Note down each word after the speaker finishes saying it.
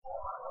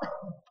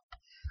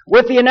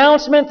With the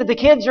announcement that the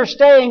kids are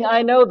staying,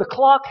 I know the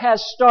clock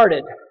has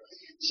started.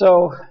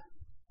 So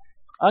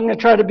I'm going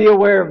to try to be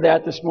aware of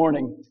that this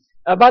morning.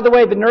 By the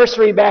way, the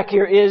nursery back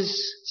here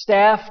is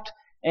staffed,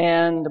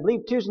 and I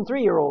believe 2 and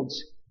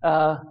 3-year-olds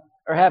are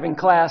having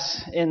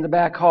class in the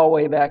back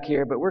hallway back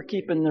here, but we're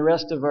keeping the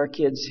rest of our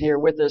kids here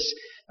with us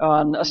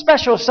on a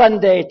special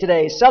Sunday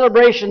today,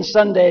 Celebration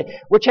Sunday,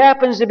 which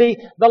happens to be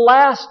the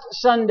last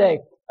Sunday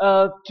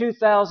of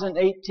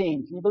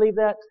 2018. Can you believe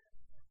that?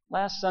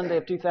 Last Sunday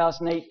of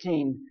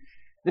 2018.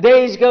 The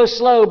days go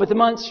slow, but the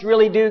months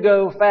really do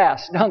go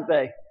fast, don't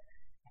they?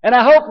 And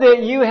I hope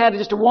that you had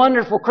just a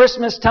wonderful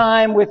Christmas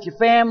time with your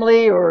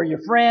family or your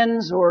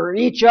friends or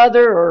each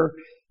other, or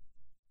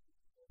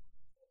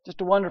just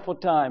a wonderful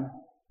time.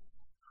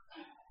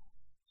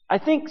 I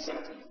think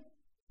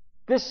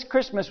this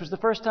Christmas was the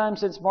first time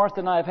since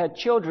Martha and I have had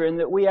children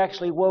that we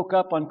actually woke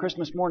up on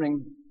Christmas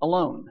morning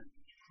alone.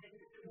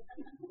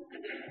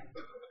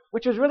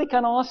 Which was really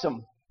kind of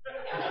awesome,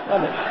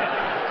 wasn't it?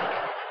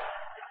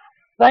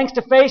 Thanks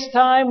to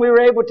FaceTime, we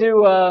were able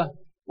to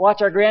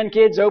watch our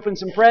grandkids open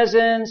some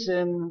presents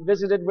and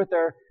visited with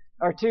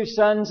our 2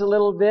 sons a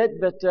little bit,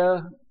 but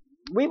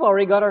we've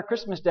already got our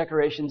Christmas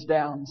decorations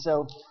down,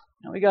 so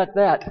we got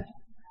that.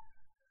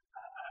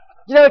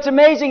 You know, it's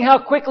amazing how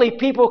quickly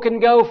people can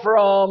go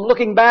from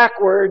looking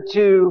backward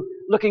to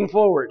looking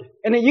forward.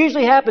 And it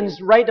usually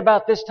happens right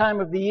about this time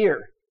of the year.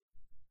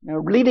 You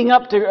know, leading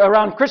up to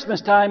around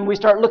Christmas time, we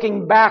start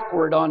looking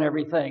backward on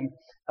everything.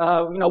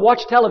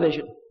 Watch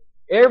television.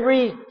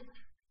 Every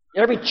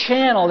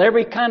channel,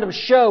 every kind of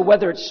show,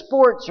 whether it's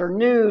sports or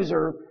news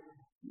or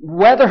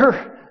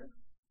weather,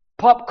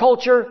 pop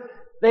culture,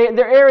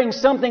 they're airing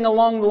something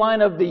along the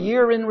line of the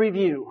year in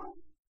review.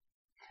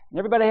 And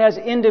everybody has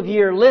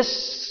end-of-year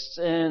lists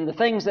and the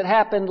things that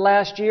happened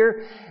last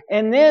year.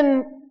 And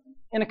then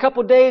in a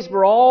couple of days,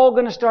 we're all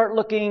going to start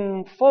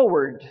looking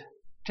forward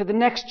to the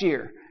next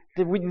year,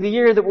 the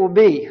year that will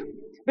be.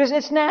 Because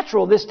it's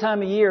natural this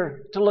time of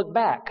year to look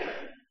back.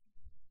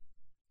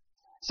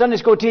 Sunday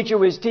school teacher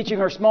was teaching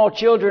our small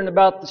children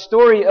about the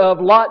story of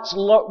Lot's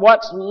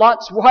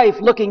wife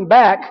looking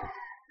back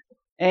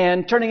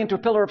and turning into a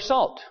pillar of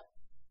salt.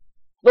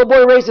 Little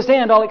boy raised his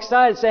hand all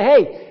excited and said,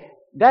 "Hey,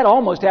 that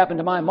almost happened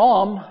to my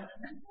mom."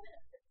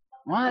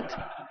 What?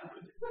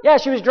 Yeah,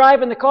 she was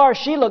driving the car.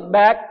 She looked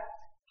back.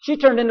 She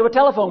turned into a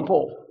telephone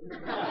pole.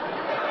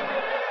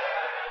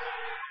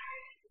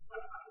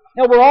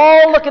 Now, we're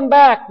all looking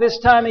back this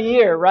time of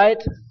year,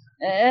 right?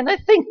 And I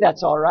think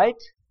that's all right.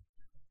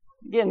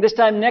 Again, this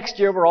time next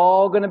year, we're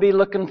all going to be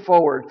looking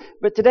forward.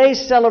 But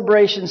today's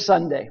Celebration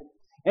Sunday.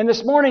 And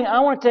this morning, I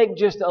want to take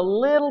just a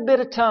little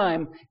bit of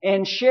time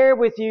and share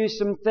with you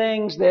some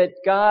things that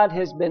God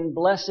has been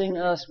blessing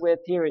us with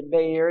here at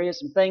Bay Area,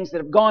 some things that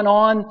have gone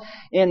on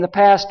in the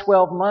past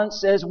 12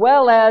 months, as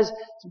well as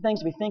some things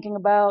to be thinking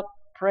about,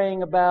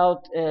 praying about,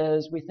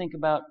 as we think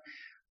about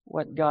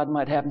what God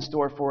might have in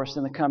store for us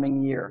in the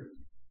coming year.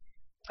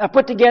 I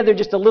put together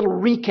just a little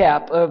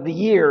recap of the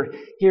year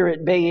here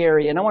at Bay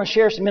Area, and I want to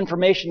share some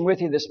information with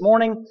you this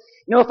morning.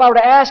 You know, if I were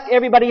to ask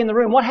everybody in the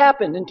room what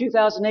happened in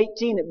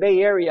 2018 at Bay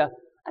Area,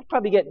 I'd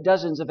probably get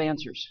dozens of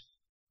answers.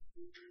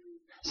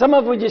 Some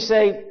of them would just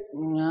say, I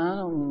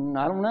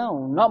don't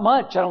know, not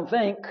much, I don't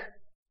think.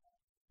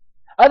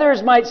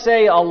 Others might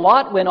say a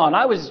lot went on.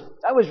 I was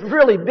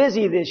really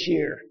busy this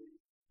year.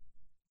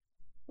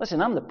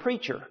 Listen, I'm the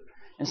preacher.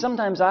 And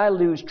sometimes I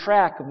lose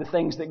track of the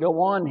things that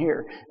go on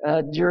here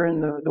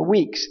during the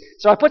weeks.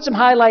 So I put some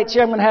highlights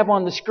here I'm going to have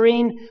on the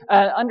screen.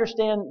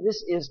 Understand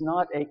this is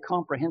not a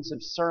comprehensive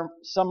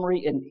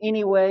summary in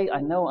any way.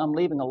 I know I'm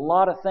leaving a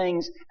lot of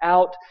things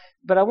out,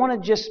 but I want to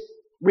just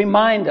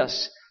remind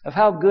us of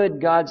how good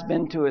God's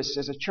been to us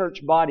as a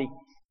church body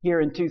here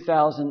in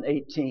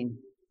 2018.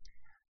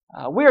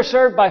 We are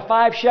served by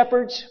 5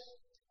 shepherds,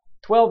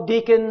 12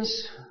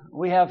 deacons.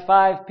 We have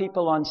 5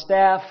 people on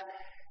staff.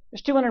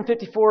 There's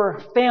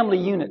 254 family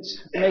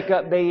units that make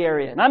up Bay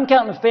Area. And I'm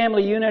counting a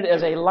family unit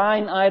as a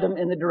line item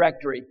in the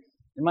directory.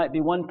 It might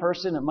be one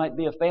person. It might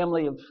be a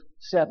family of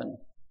 7.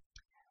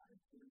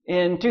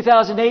 In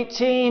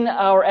 2018,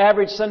 our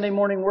average Sunday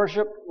morning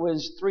worship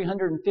was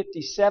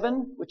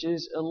 357, which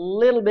is a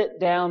little bit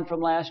down from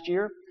last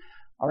year.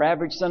 Our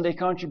average Sunday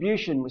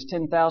contribution was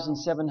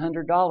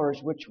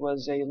 $10,700, which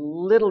was a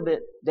little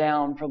bit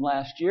down from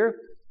last year.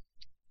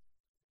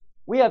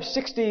 We have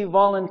 60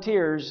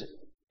 volunteers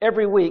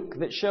every week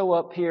that show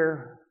up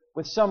here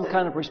with some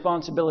kind of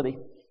responsibility.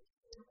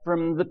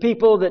 From the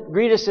people that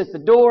greet us at the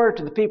door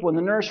to the people in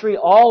the nursery,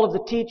 all of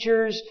the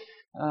teachers,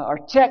 our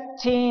tech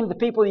team, the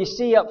people you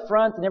see up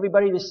front and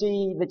everybody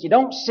that you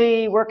don't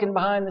see working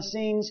behind the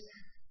scenes.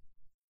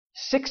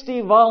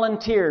 60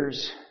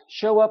 volunteers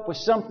show up with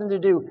something to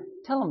do.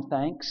 Tell them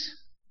thanks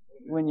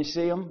when you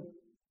see them.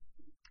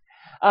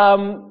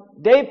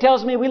 Dave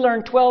tells me we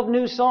learned 12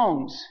 new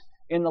songs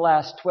in the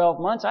last 12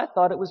 months. I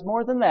thought it was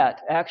more than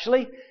that,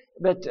 actually.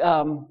 But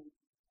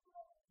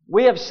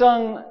we have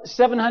sung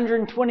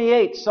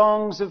 728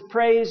 songs of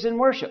praise and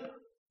worship.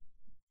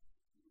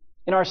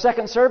 In our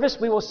second service,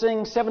 we will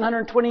sing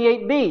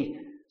 728B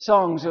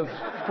songs of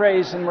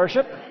praise and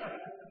worship.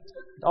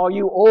 All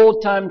you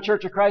old-time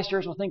Church of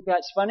Christers will think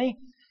that's funny.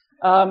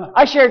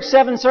 I shared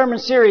 7 sermon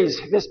series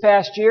this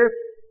past year.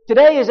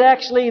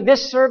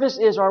 This service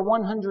is our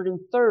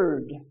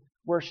 103rd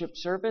worship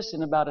service.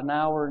 In about an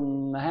hour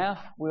and a half,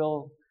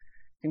 we'll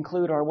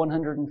conclude our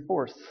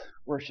 104th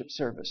worship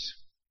service.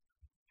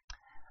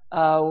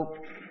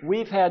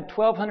 We've had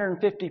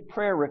 1,250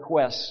 prayer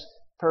requests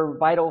per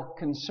vital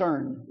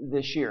concern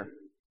this year.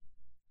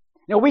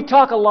 Now, we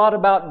talk a lot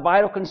about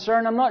vital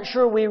concern. I'm not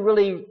sure we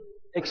really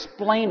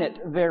explain it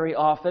very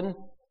often.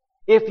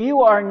 If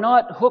you are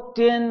not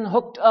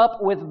hooked up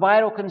with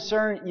vital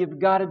concern, you've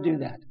got to do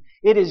that.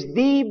 It is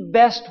the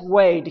best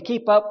way to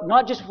keep up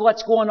not just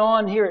what's going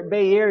on here at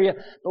Bay Area,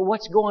 but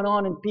what's going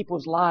on in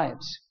people's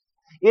lives.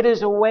 It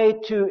is a way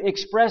to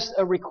express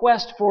a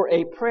request for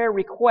a prayer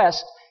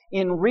request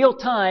in real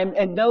time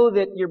and know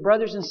that your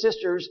brothers and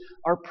sisters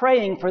are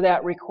praying for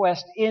that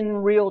request in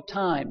real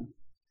time.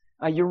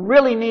 You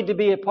really need to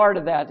be a part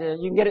of that.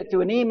 You can get it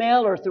through an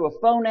email or through a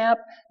phone app.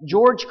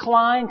 George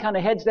Klein kind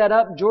of heads that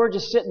up. George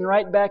is sitting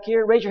right back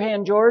here. Raise your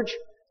hand, George.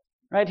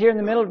 Right here in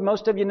the middle.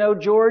 Most of you know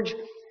George.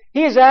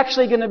 He is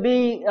actually going to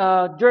be,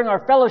 during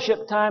our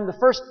fellowship time, the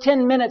first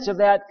 10 minutes of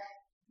that,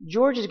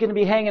 George is going to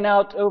be hanging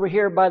out over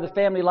here by the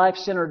Family Life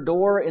Center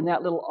door in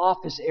that little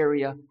office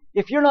area.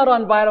 If you're not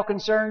on vital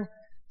concern,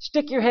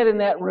 stick your head in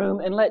that room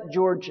and let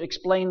George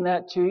explain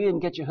that to you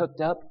and get you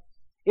hooked up.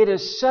 It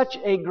is such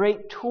a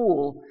great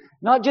tool,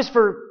 not just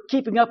for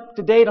keeping up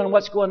to date on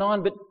what's going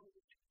on, but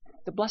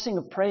the blessing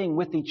of praying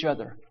with each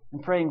other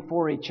and praying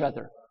for each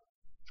other.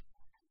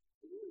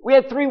 We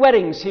had 3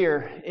 weddings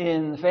here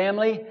in the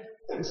family,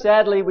 and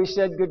sadly we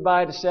said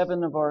goodbye to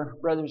 7 of our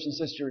brothers and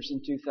sisters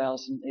in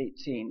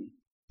 2018.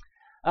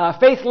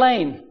 Faith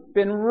Lane,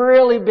 been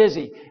really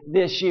busy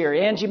this year.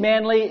 Angie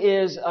Manley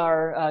is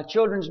our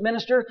children's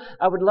minister.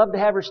 I would love to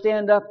have her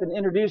stand up and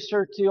introduce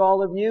her to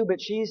all of you,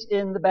 but she's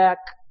in the back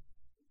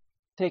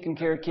taking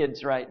care of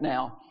kids right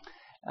now.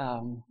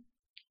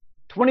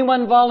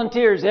 21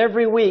 volunteers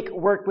every week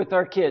work with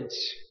our kids.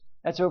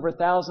 That's over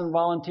 1,000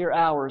 volunteer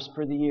hours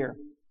for the year.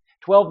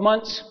 12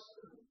 months,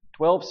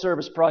 12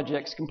 service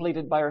projects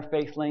completed by our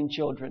Faith Lane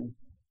children.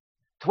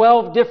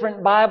 12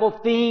 different Bible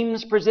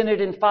themes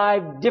presented in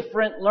 5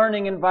 different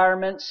learning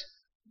environments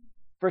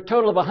for a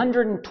total of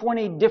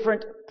 120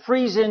 different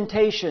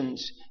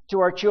presentations to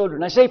our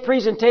children. I say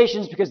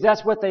presentations because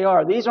that's what they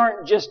are. These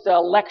aren't just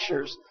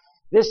lectures.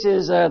 This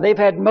is, they've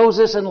had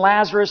Moses and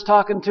Lazarus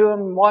talking to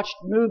them, watched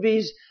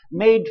movies,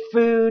 made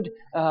food,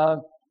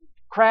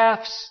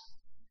 crafts,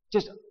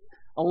 just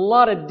a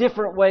lot of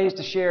different ways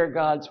to share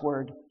God's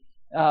Word.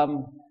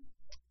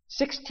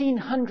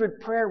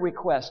 1,600 prayer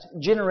requests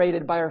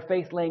generated by our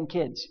Faith Lane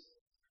kids.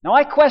 Now,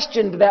 I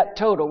questioned that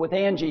total with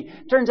Angie.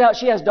 Turns out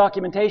she has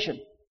documentation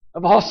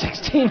of all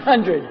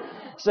 1,600.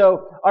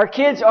 So our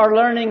kids are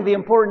learning the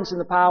importance and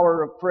the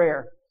power of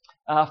prayer.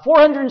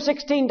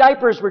 416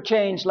 diapers were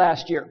changed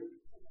last year.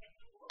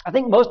 I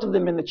think most of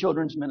them in the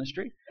children's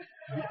ministry.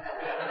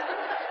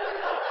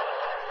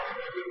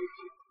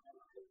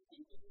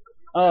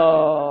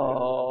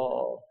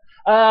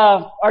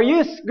 Our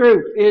youth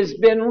group has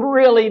been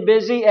really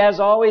busy as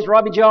always.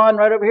 Robbie John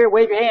right over here.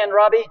 Wave your hand,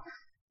 Robbie.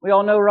 We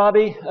all know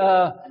Robbie.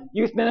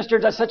 Youth minister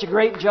does such a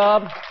great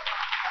job.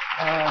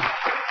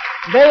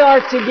 They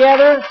are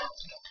together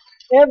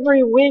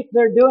every week.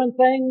 They're doing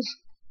things.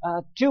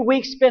 2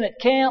 weeks spent at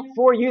camp,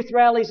 4 youth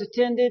rallies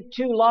attended,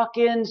 2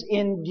 lock-ins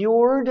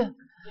endured,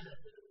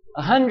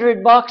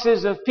 100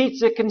 boxes of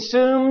pizza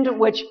consumed,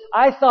 which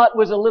I thought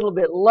was a little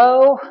bit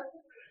low.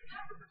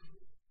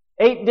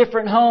 8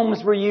 different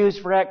homes were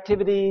used for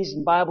activities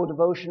and Bible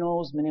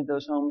devotionals. Many of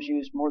those homes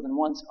used more than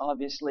once,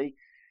 obviously.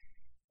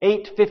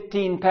 8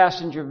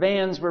 15-passenger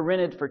vans were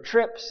rented for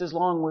trips, as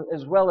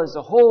well as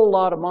a whole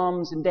lot of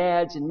moms and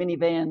dads in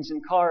minivans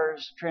and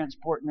cars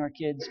transporting our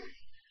kids.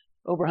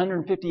 Over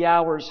 150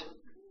 hours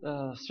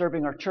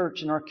serving our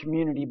church and our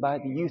community by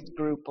the youth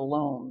group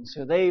alone.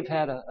 So they've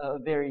had a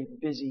very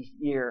busy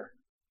year.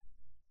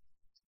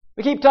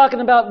 We keep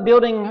talking about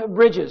building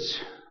bridges,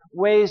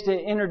 ways to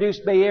introduce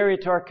Bay Area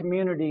to our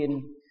community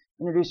and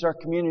introduce our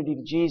community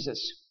to Jesus.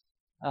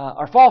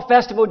 Our fall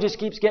festival just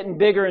keeps getting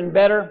bigger and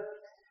better.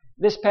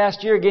 This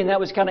past year, again, that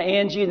was kind of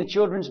Angie and the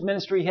children's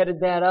ministry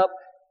headed that up.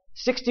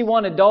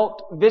 61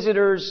 adult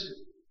visitors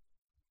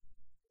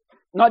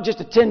not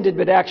just attended,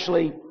 but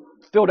actually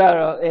filled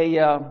out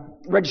a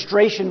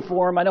registration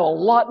form. I know a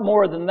lot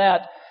more than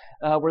that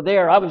were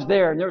there. I was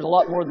there, and there was a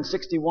lot more than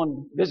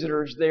 61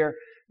 visitors there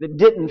that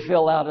didn't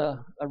fill out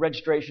a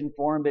registration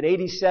form. But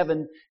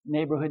 87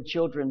 neighborhood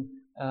children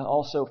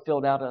also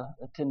filled out a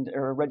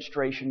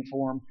registration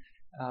form.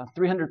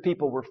 300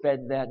 people were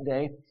fed that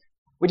day.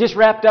 We just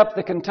wrapped up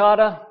the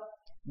cantata.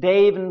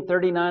 Dave and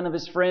 39 of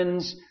his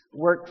friends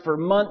worked for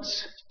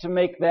months to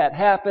make that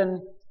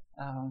happen.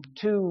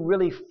 2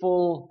 really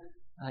full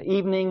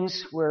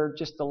evenings where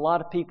just a lot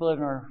of people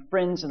and our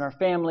friends and our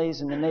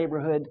families in the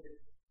neighborhood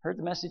heard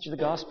the message of the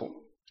gospel.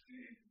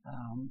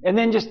 And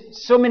then just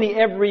so many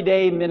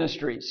everyday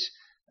ministries.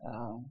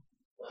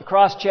 the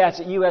cross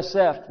chats at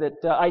USF that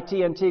IT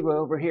Antigua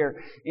over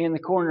here in the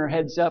corner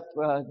heads up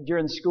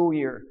during the school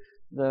year.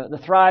 The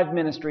Thrive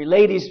Ministry,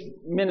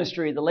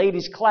 the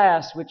ladies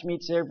class, which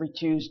meets every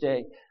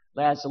Tuesday.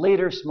 Lads to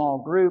Leaders,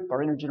 small group, our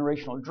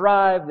intergenerational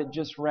drive that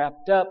just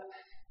wrapped up.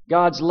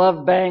 God's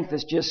Love Bank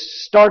that's just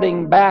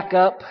starting back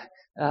up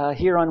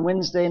here on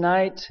Wednesday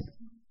night.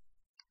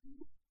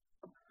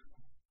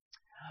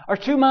 Our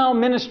 2 Mile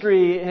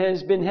ministry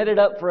has been headed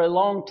up for a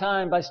long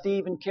time by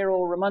Steve and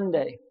Carol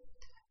Ramonde.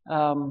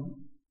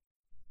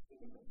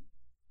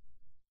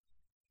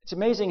 It's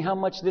amazing how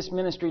much this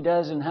ministry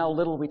does and how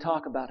little we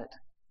talk about it.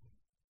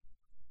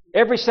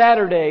 Every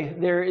Saturday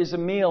there is a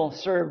meal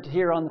served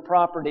here on the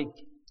property.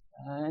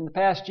 In the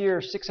past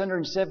year,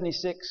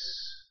 676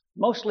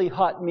 mostly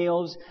hot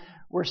meals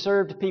were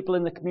served to people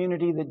in the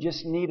community that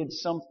just needed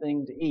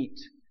something to eat,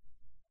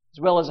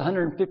 as well as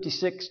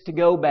 156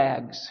 to-go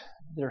bags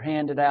that are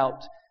handed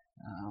out.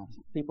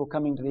 People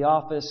coming to the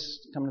office,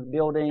 coming to the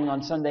building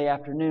on Sunday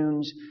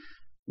afternoons,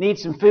 need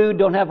some food,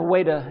 don't have a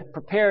way to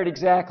prepare it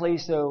exactly,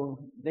 so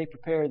they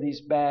prepare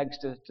these bags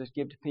to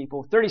give to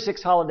people.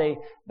 36 holiday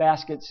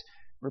baskets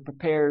were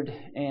prepared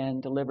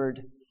and delivered.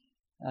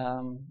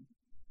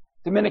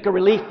 Dominica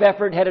relief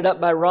effort headed up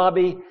by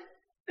Robbie.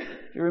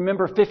 If you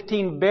remember,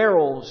 15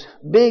 barrels,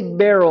 big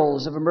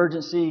barrels of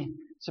emergency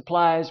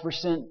supplies were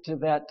sent to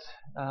that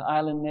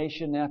island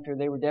nation after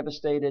they were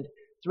devastated.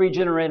 3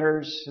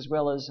 generators, as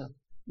well as a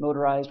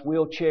motorized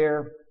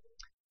wheelchair.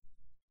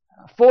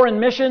 Foreign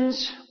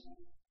missions.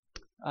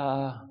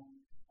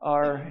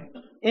 Our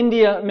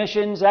India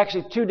missions,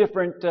 actually 2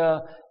 different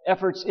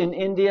efforts in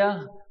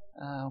India.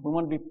 We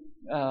want to be,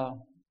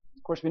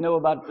 of course, we know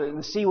about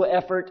the Siwa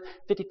effort.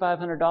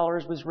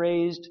 $5,500 was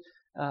raised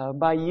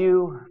by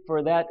you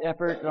for that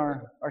effort.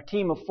 Our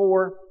team of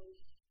 4.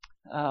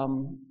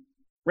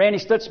 Randy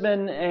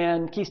Stutzman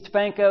and Keith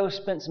Stefanko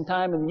spent some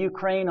time in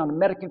Ukraine on a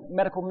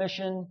medical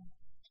mission.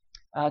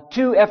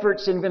 2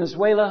 efforts in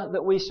Venezuela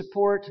that we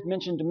support.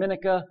 Mentioned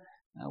Dominica.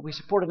 We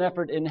support an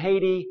effort in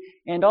Haiti,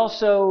 and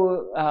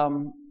also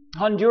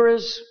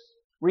Honduras.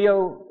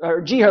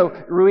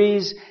 Gio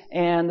Ruiz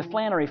and the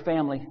Flannery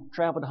family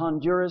traveled to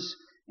Honduras,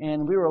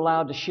 and we were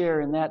allowed to share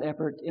in that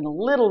effort in a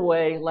little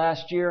way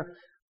last year.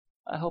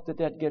 I hope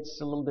that gets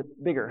a little bit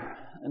bigger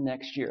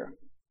next year.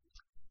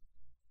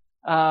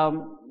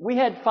 We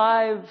had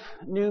 5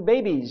 new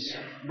babies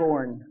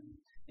born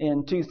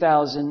in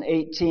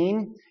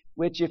 2018,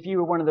 which if you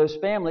were one of those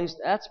families,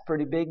 that's a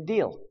pretty big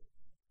deal.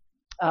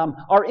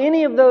 Are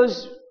any of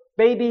those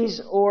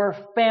babies or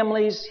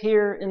families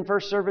here in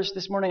first service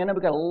this morning? I know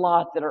we've got a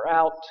lot that are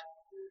out.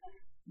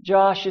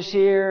 Josh is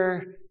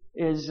here.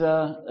 Is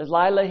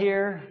Lila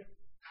here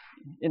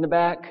in the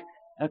back?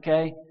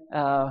 Okay.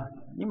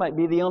 You might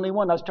be the only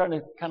one. I was trying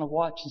to kind of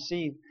watch and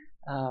see.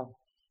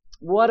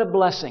 What a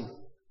blessing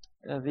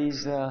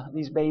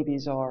these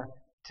babies are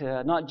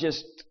to not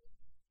just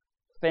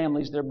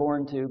families they're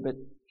born to, but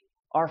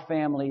our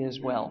family as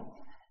well.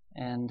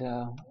 And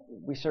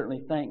we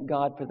certainly thank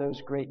God for those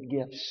great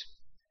gifts.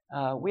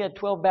 We had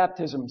 12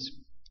 baptisms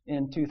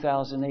in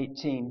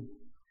 2018,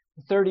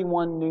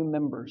 31 new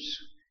members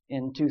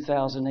in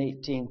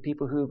 2018,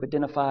 people who've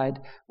identified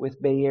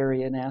with Bay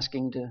Area and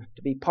asking to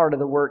be part of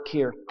the work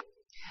here.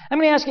 I'm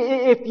going to ask you,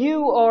 if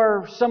you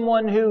are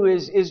someone who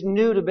is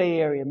new to Bay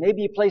Area,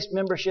 maybe you placed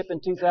membership in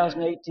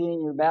 2018,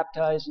 you were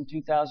baptized in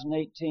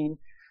 2018,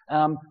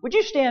 would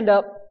you stand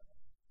up?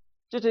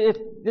 Just if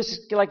this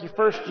is like your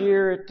first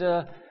year at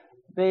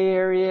Bay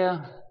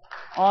Area,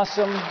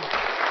 awesome.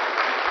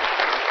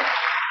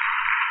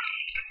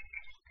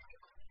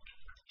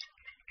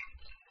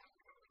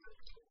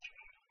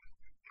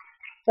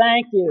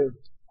 Thank you.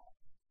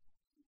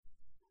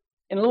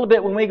 In a little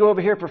bit, when we go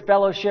over here for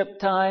fellowship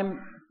time,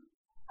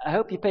 I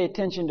hope you pay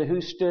attention to who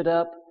stood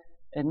up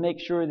and make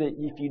sure that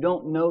if you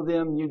don't know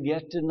them, you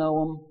get to know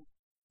them.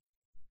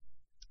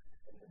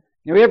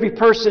 You know, every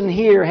person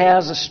here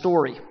has a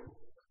story.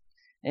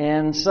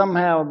 And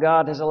somehow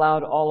God has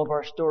allowed all of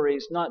our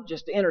stories not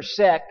just to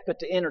intersect, but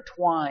to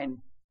intertwine.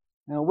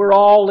 You know, we're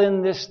all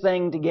in this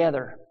thing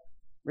together,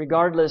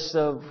 regardless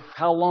of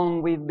how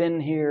long we've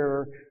been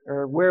here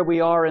or where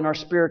we are in our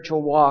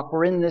spiritual walk.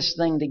 We're in this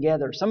thing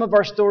together. Some of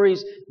our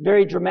stories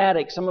very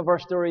dramatic. Some of our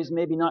stories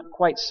maybe not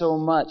quite so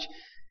much.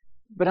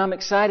 But I'm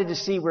excited to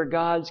see where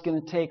God's going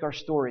to take our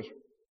story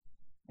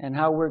and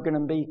how we're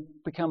going to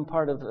become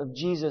part of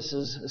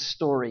Jesus'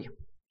 story.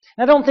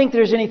 And I don't think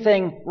there's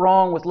anything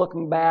wrong with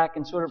looking back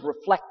and sort of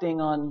reflecting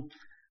on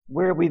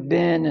where we've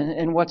been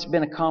and what's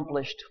been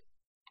accomplished.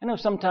 I know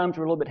sometimes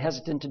we're a little bit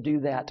hesitant to do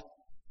that.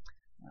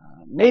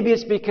 Maybe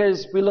it's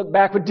because we look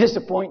back with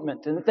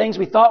disappointment and the things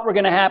we thought were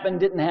going to happen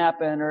didn't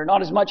happen or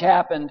not as much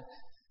happened.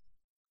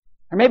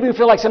 Or maybe we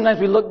feel like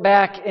sometimes we look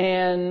back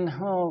and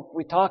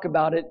we talk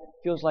about it.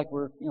 It feels like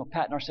we're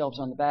patting ourselves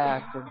on the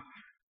back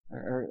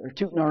or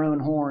tooting our own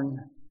horn.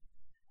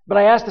 But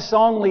I asked the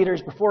song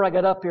leaders before I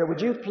got up here,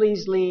 would you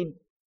please lead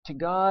 "To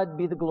God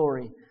Be the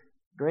Glory,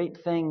 Great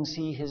Things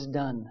He Has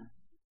Done"?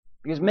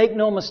 Because make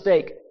no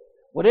mistake,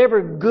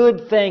 Whatever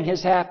good thing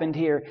has happened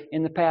here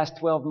in the past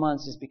 12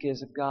 months is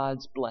because of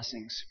God's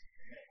blessings.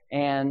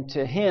 And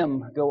to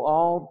Him go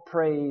all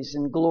praise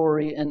and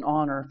glory and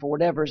honor for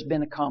whatever has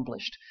been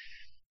accomplished.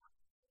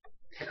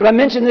 But I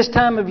mentioned this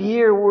time of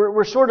year,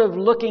 we're sort of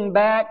looking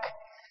back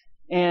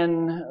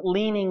and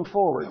leaning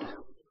forward.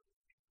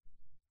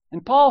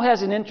 And Paul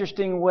has an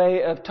interesting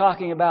way of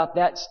talking about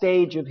that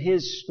stage of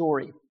his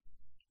story.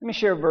 Let me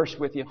share a verse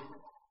with you.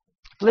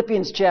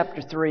 Philippians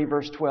chapter 3,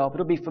 verse 12.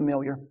 It'll be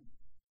familiar.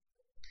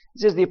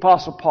 This is the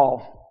Apostle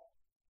Paul.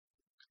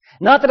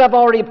 Not that I've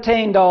already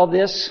obtained all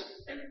this,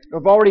 or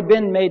have already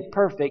been made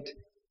perfect,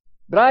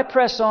 but I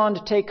press on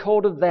to take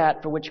hold of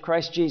that for which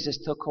Christ Jesus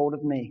took hold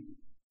of me.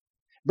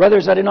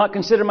 Brothers, I do not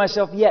consider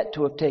myself yet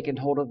to have taken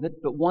hold of it,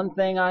 but one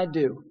thing I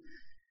do,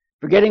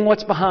 forgetting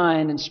what's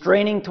behind and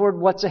straining toward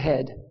what's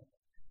ahead,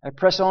 I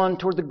press on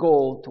toward the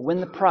goal to win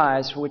the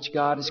prize for which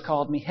God has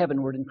called me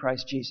heavenward in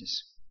Christ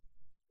Jesus.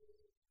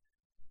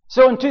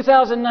 So in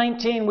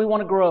 2019, we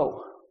want to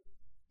grow,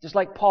 just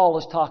like Paul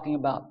is talking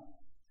about.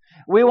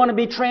 We want to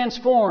be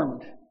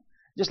transformed,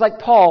 just like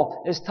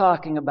Paul is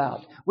talking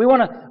about. We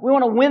want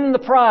to win the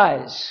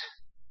prize,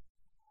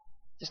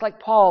 just like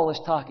Paul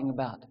is talking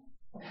about.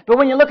 But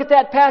when you look at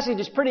that passage,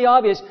 it's pretty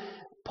obvious.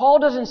 Paul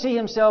doesn't see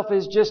himself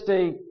as just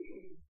a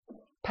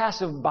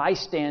passive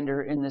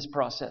bystander in this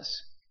process.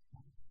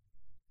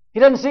 He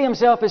doesn't see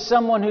himself as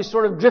someone who's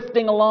sort of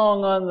drifting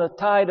along on the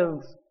tide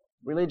of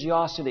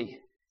religiosity,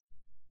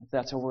 if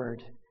that's a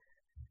word.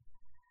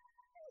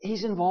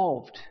 He's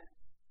involved.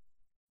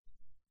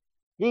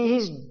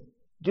 He's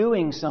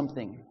doing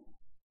something.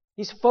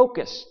 He's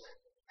focused.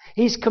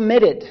 He's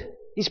committed.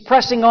 He's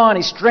pressing on.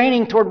 He's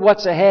straining toward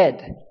what's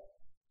ahead.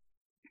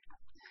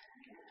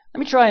 Let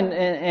me try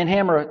and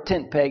hammer a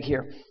tent peg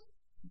here.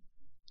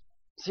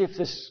 See if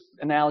this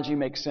analogy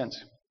makes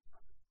sense.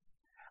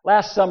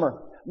 Last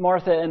summer,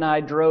 Martha and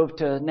I drove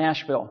to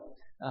Nashville.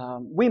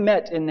 We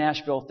met in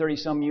Nashville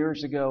 30-some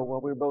years ago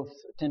while we were both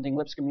attending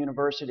Lipscomb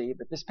University.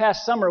 But this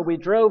past summer, we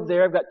drove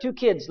there. I've got 2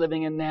 kids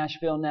living in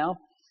Nashville now.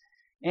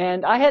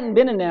 And I hadn't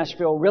been in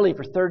Nashville really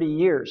for 30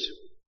 years.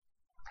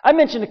 I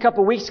mentioned a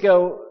couple weeks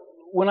ago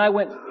when I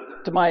went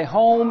to my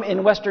home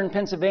in western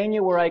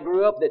Pennsylvania where I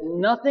grew up that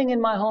nothing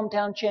in my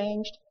hometown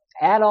changed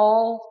at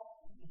all.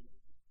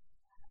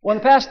 Well,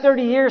 in the past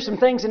 30 years, some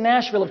things in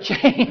Nashville have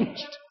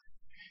changed.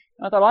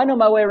 I thought, I know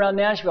my way around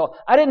Nashville.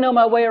 I didn't know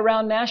my way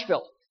around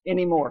Nashville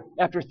anymore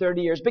after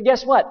 30 years. But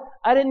guess what?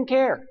 I didn't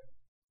care.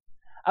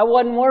 I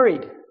wasn't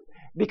worried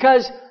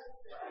because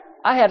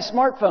I had a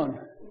smartphone.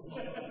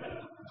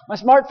 My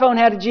smartphone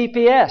had a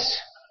GPS.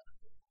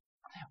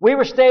 We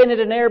were staying at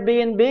an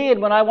Airbnb,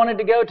 and when I wanted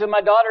to go to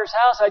my daughter's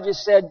house, I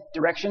just said,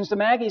 directions to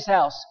Maggie's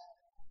house.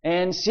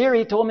 And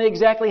Siri told me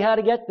exactly how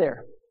to get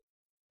there.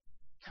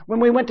 When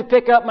we went to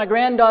pick up my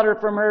granddaughter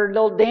from her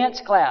little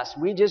dance class,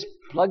 we just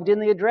plugged in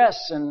the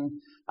address, and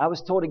I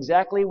was told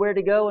exactly where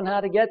to go and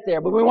how to get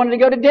there. But we wanted to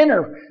go to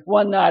dinner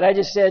one night. I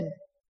just said,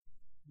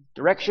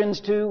 directions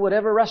to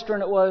whatever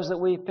restaurant it was that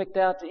we picked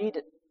out to eat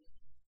it.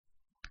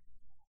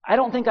 I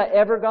don't think I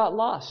ever got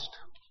lost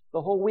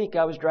the whole week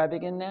I was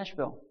driving in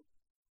Nashville.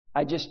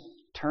 I just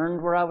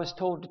turned where I was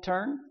told to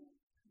turn.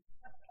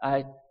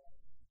 I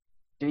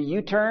did a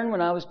U-turn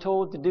when I was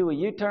told to do a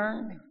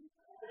U-turn.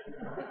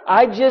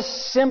 I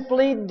just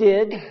simply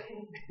did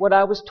what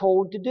I was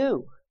told to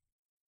do.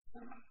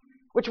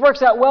 Which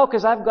works out well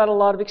because I've got a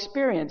lot of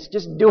experience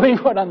just doing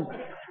what I'm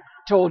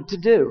told to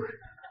do.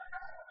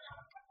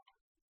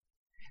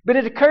 But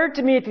it occurred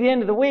to me at the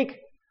end of the week,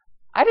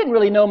 I didn't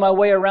really know my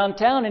way around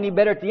town any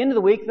better at the end of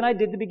the week than I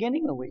did the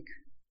beginning of the week.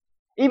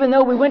 Even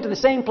though we went to the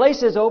same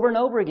places over and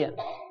over again.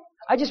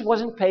 I just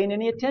wasn't paying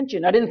any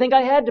attention. I didn't think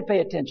I had to pay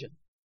attention.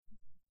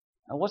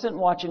 I wasn't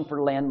watching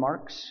for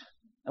landmarks.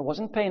 I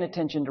wasn't paying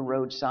attention to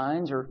road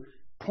signs or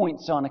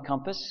points on a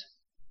compass.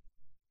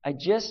 I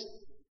just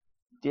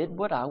did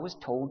what I was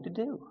told to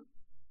do.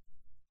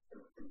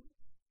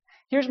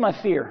 Here's my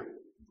fear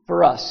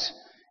for us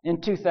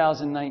in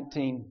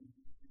 2019.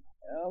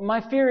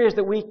 My fear is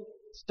that we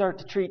start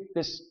to treat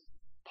this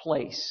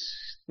place,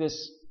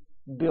 this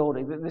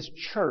building, this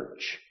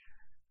church,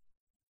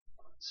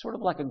 sort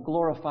of like a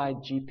glorified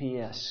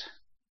GPS.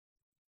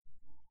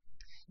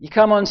 You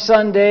come on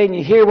Sunday and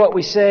you hear what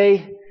we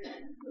say,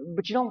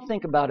 but you don't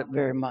think about it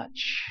very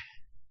much.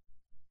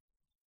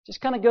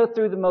 Just kind of go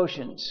through the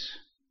motions.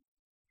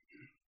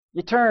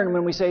 You turn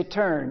when we say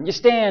turn. You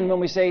stand when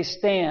we say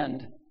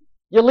stand.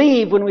 You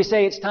leave when we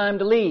say it's time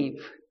to leave.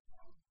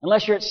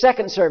 Unless you're at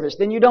second service,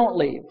 then you don't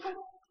leave.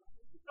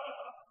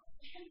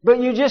 But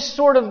you just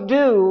sort of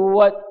do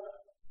what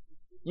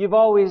you've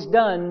always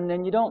done,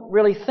 and you don't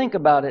really think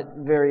about it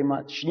very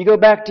much. You go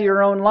back to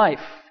your own life.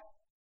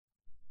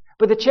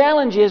 But the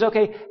challenge is,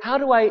 okay, how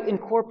do I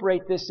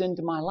incorporate this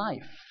into my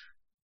life?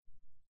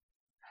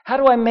 How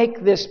do I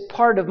make this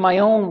part of my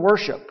own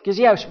worship?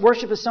 Because,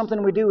 worship is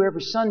something we do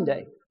every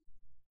Sunday.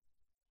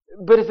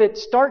 But if it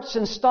starts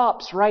and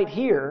stops right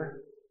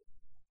here,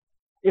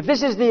 if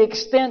this is the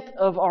extent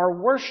of our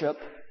worship,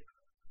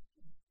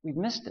 we've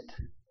missed it.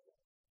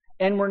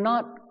 And we're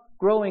not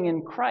growing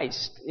in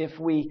Christ if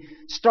we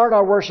start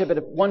our worship at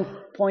one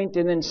point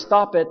and then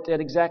stop it at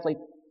exactly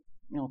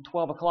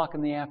 12 o'clock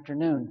in the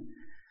afternoon.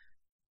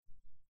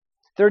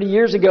 30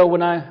 years ago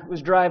when I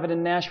was driving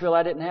in Nashville,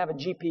 I didn't have a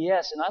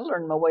GPS, and I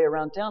learned my way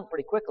around town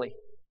pretty quickly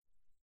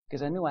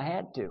because I knew I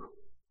had to.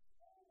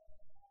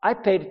 I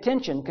paid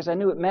attention because I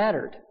knew it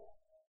mattered.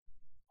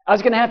 I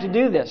was going to have to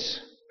do this.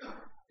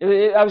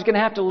 I was going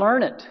to have to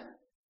learn it.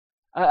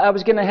 I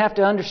was going to have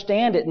to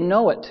understand it and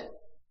know it.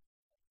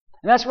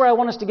 And that's where I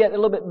want us to get a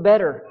little bit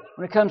better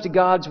when it comes to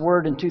God's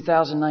Word in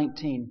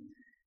 2019.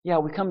 Yeah,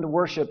 we come to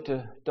worship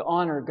to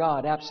honor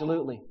God,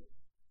 absolutely.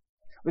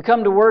 We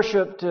come to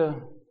worship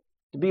to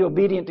be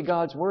obedient to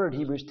God's Word,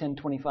 Hebrews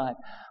 10:25.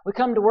 We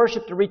come to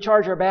worship to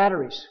recharge our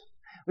batteries.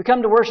 We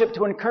come to worship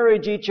to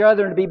encourage each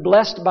other and to be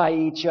blessed by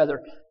each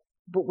other.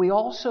 But we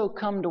also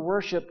come to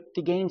worship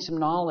to gain some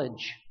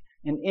knowledge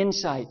and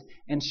insight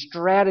and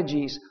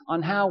strategies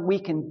on how we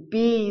can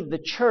be the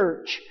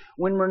church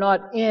when we're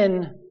not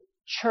in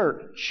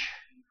church.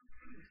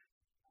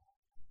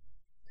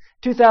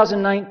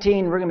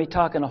 2019, we're going to be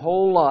talking a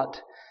whole lot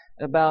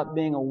about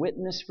being a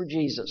witness for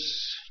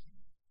Jesus.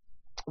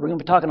 We're going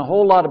to be talking a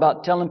whole lot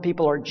about telling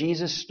people our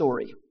Jesus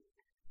story.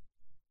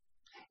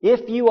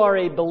 If you are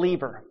a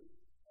believer,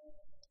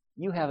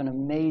 you have an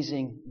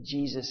amazing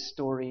Jesus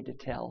story to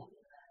tell.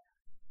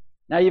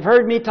 Now, you've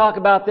heard me talk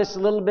about this a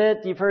little bit.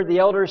 You've heard the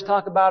elders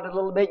talk about it a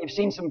little bit. You've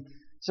seen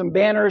some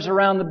banners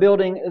around the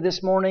building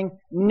this morning.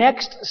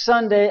 Next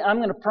Sunday, I'm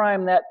going to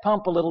prime that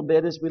pump a little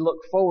bit as we look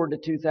forward to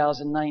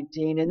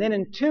 2019. And then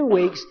in 2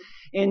 weeks,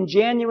 in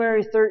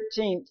January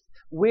 13th,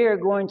 we're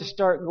going to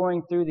start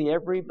going through the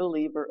Every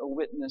Believer a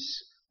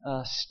Witness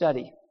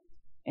study.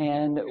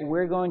 And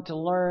we're going to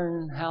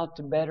learn how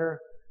to better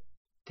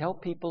tell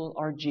people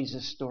our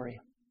Jesus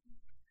story.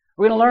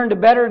 We're going to learn to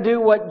better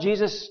do what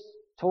Jesus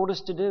told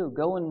us to do.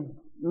 Go and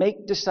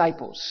make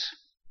disciples.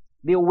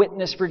 Be a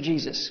witness for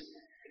Jesus.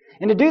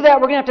 And to do that,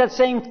 we're going to have that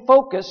same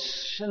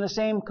focus and the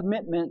same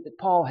commitment that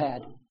Paul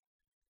had.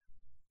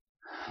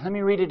 Let me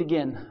read it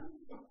again.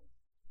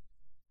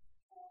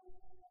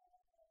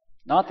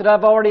 Not that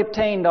I've already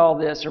obtained all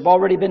this or have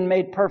already been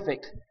made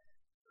perfect,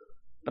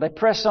 but I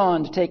press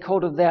on to take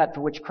hold of that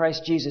for which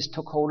Christ Jesus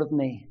took hold of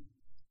me.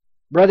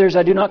 Brothers,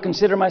 I do not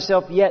consider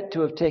myself yet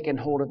to have taken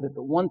hold of it,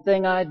 but one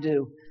thing I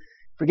do,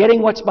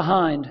 forgetting what's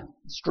behind,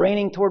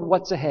 straining toward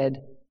what's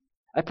ahead,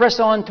 I press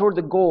on toward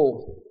the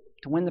goal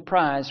to win the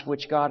prize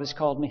which God has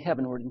called me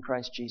heavenward in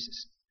Christ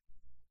Jesus.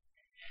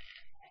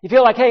 You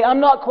feel like, hey, I'm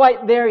not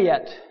quite there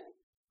yet.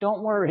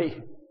 Don't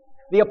worry.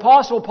 The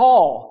Apostle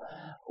Paul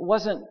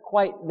wasn't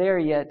quite there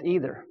yet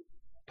either.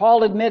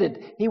 Paul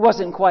admitted he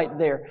wasn't quite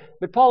there.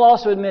 But Paul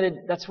also admitted,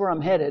 that's where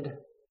I'm headed.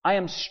 I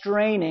am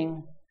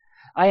straining.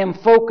 I am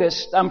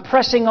focused. I'm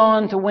pressing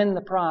on to win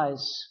the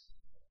prize.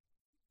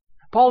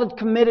 Paul had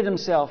committed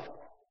himself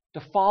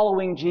to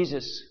following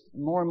Jesus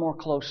more and more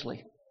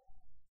closely.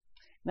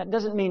 And that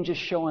doesn't mean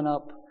just showing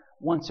up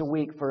once a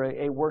week for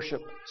a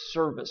worship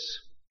service.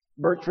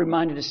 Bert's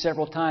reminded us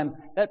several times,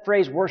 that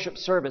phrase worship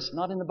service,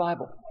 not in the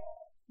Bible.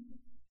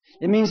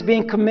 It means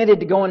being committed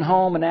to going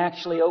home and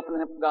actually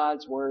opening up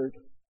God's Word.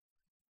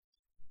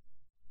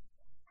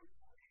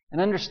 And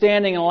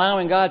understanding and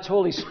allowing God's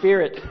Holy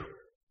Spirit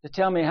to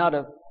tell me how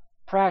to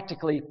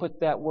practically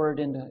put that Word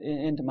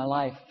into my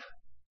life.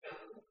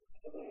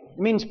 It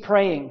means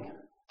praying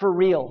for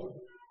real.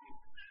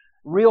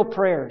 Real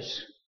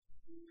prayers.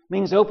 It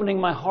means opening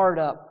my heart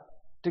up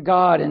to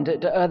God and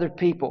to other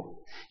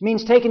people. It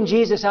means taking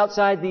Jesus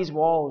outside these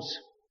walls.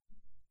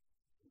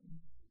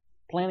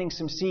 Planting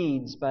some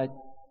seeds by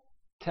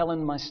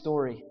telling my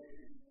story.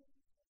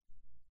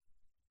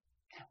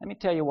 Let me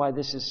tell you why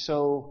this is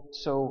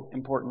so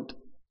important.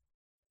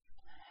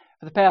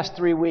 For the past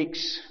 3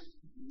 weeks,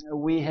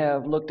 we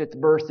have looked at the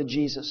birth of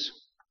Jesus.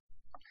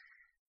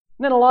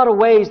 And in a lot of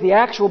ways, the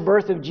actual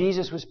birth of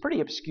Jesus was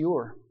pretty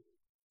obscure.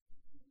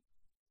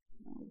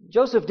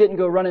 Joseph didn't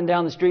go running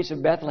down the streets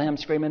of Bethlehem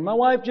screaming, "My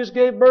wife just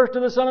gave birth to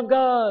the Son of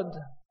God."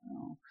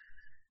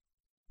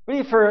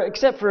 Really,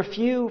 except for a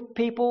few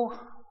people,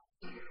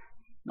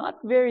 not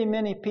very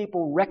many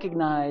people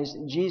recognized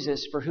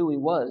Jesus for who He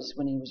was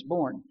when He was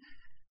born.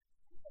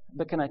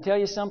 But can I tell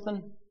you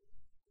something?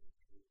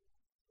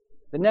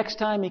 The next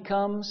time He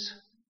comes,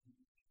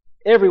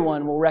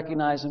 everyone will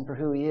recognize Him for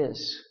who He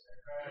is.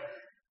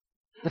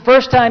 The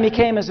first time He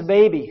came as a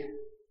baby.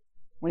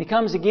 When He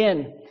comes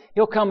again,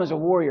 He'll come as a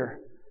warrior.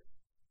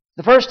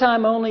 The first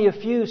time only a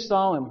few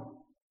saw Him.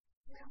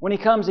 When He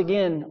comes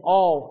again,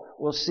 all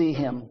will see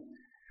Him.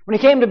 When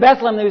He came to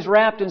Bethlehem, He was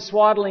wrapped in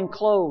swaddling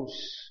clothes.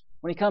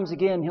 When He comes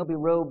again, He'll be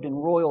robed in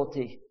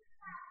royalty.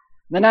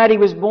 The night He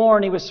was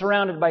born, He was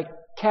surrounded by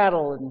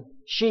cattle and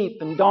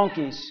sheep and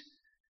donkeys.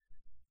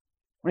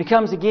 When He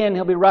comes again,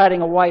 He'll be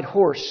riding a white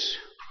horse.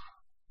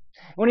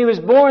 When He was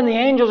born, the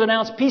angels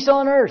announced peace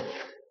on earth.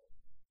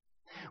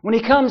 When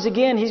He comes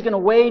again, He's going to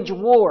wage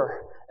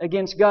war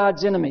against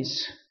God's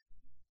enemies.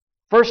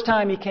 First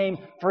time He came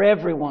for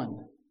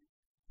everyone.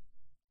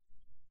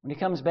 When He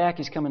comes back,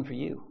 He's coming for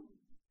you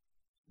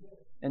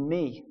and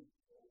me.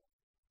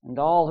 and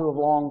all who have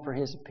longed for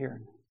His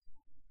appearing.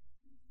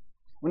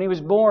 When He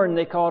was born,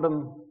 they called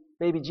Him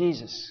Baby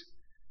Jesus.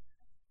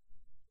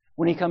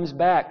 When He comes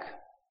back,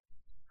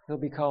 He'll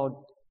be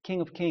called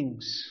King of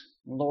Kings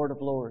and Lord of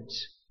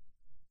Lords.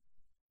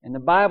 And the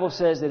Bible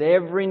says that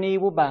every knee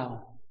will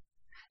bow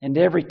and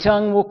every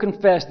tongue will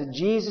confess that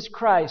Jesus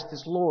Christ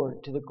is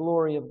Lord to the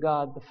glory of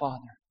God the Father.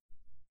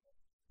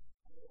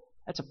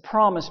 That's a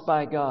promise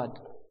by God.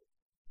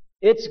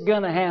 It's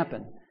going to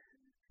happen.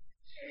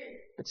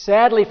 But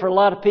sadly, for a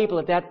lot of people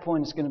at that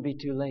point, it's going to be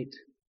too late.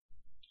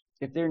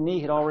 If their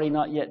knee had already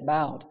not yet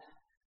bowed,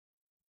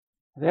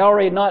 if they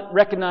already not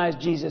recognized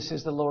Jesus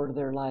as the Lord of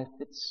their life,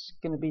 it's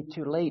going to be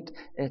too late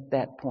at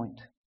that point.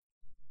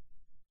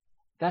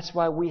 That's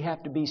why we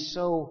have to be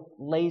so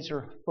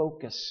laser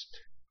focused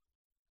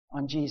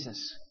on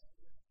Jesus.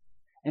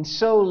 And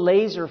so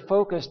laser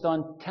focused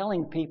on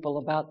telling people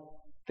about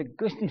the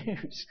good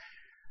news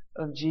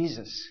of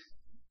Jesus.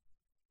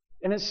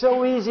 And it's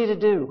so easy to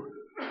do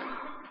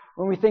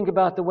when we think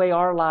about the way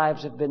our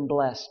lives have been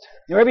blessed.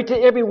 You know,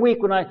 every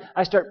week when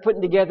I start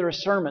putting together a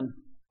sermon,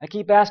 I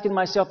keep asking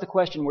myself the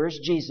question, where's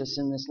Jesus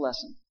in this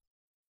lesson?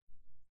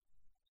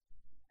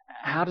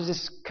 How does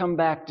this come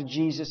back to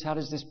Jesus? How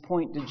does this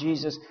point to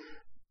Jesus?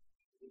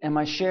 Am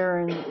I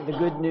sharing the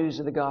good news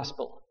of the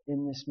gospel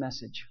in this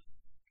message?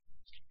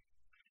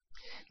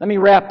 Let me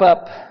wrap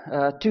up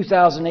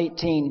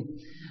 2018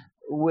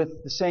 with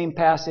the same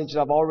passage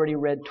I've already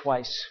read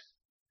twice.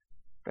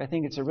 But I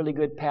think it's a really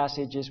good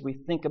passage as we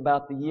think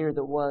about the year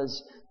that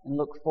was and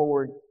look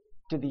forward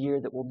to the year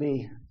that will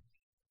be.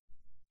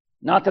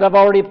 Not that I've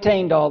already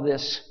obtained all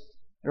this,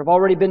 or have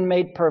already been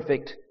made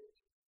perfect,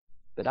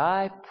 but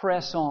I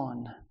press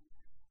on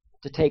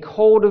to take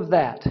hold of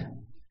that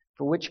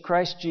for which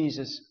Christ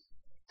Jesus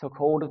took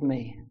hold of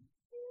me.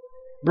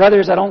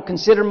 Brothers, I don't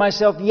consider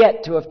myself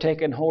yet to have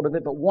taken hold of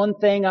it, but one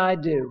thing I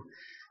do,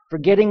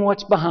 forgetting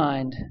what's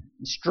behind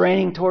and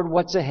straining toward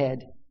what's ahead,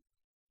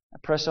 I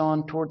press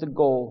on toward the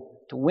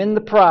goal to win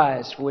the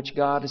prize for which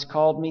God has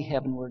called me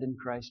heavenward in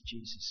Christ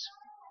Jesus.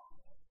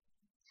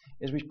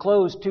 As we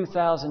close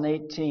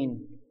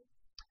 2018,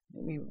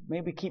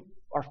 maybe keep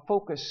our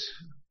focus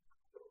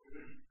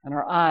and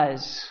our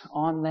eyes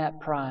on that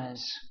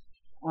prize,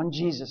 on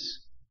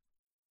Jesus,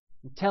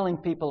 and telling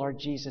people our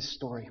Jesus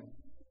story.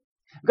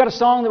 We've got a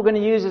song that we're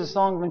going to use as a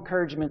song of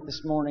encouragement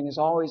this morning. As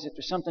always, if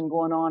there's something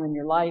going on in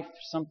your life,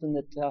 something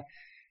that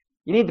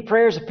you need the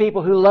prayers of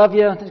people who love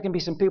you, there's going to be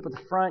some people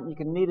at the front. You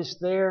can meet us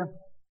there.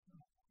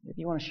 If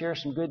you want to share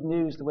some good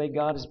news, the way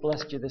God has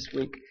blessed you this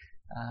week,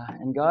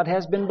 and God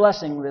has been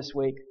blessing this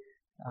week,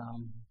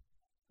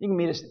 you can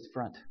meet us at the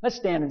front. Let's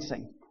stand and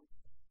sing.